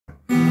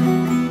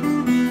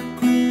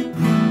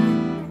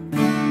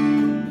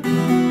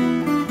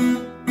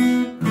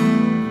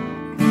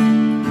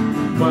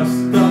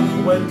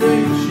when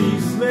day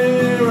she's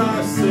there,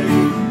 I say,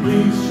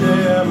 please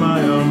share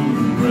my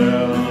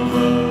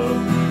umbrella.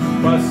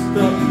 Bust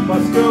up,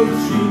 bust go,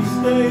 she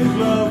stays,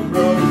 love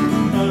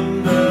grows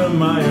under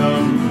my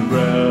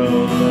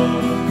umbrella.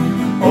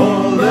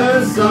 All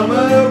the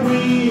summer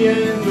we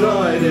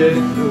enjoyed it,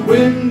 the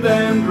wind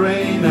and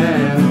rain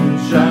and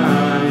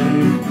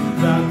shine.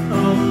 That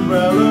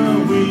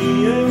umbrella we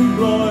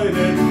employed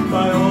it,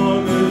 by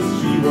August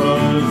she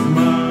was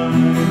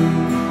mine.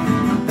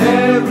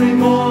 Every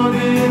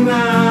morning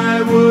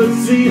I would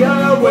see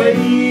her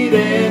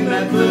waiting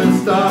at the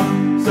stop.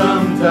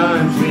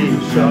 Sometimes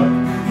she'd shop,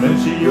 and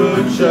she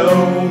would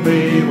show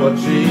me what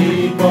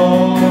she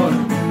bought.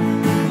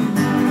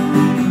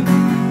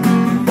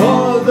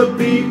 All the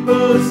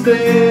people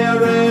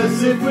stare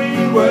as if we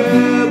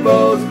were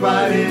both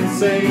quite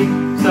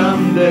insane.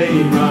 Someday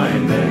my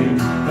name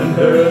and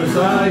hers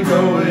are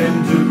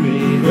going to be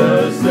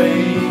the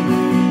same.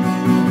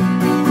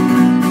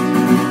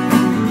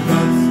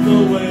 That's the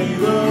way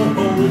the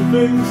whole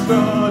thing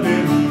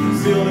started,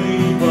 silly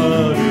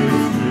but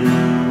it's true.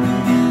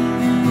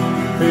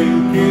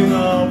 Thinking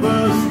of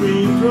a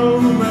sweet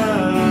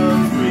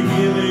romance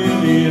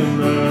beginning in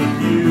the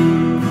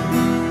queue.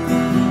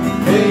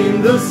 Came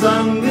the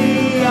sun,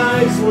 the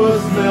ice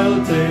was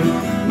melting,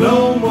 no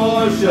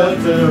more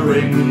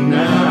shuddering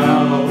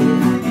now.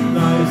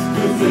 Nice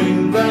to think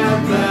that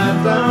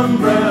that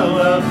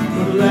umbrella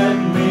would let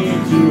me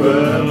to a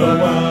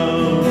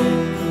well.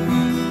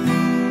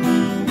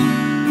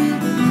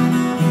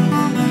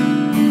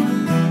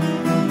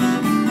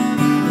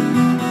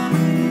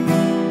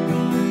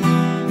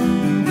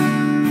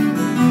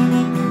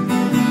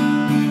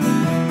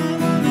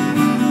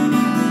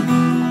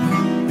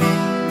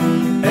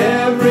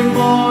 Every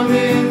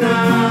morning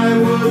I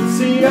would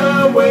see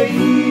her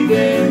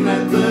waiting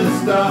at the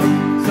stop.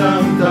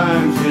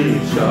 Sometimes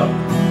she'd shop,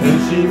 and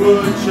she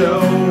would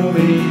show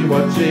me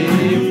what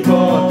she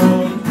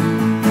bought.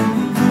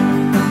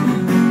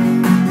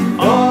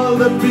 All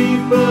the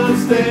people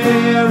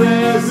stare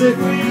as if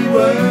we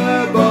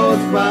were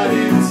both quite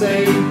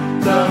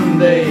insane.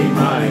 Someday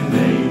my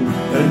name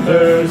and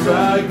hers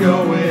are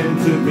going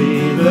to be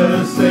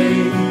the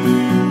same.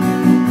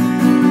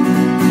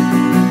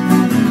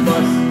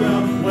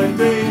 When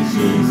day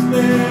she's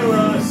there,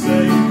 I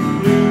say,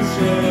 please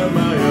share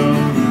my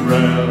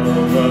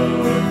umbrella.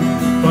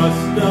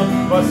 Bust up,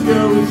 bust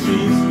go,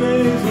 she's there.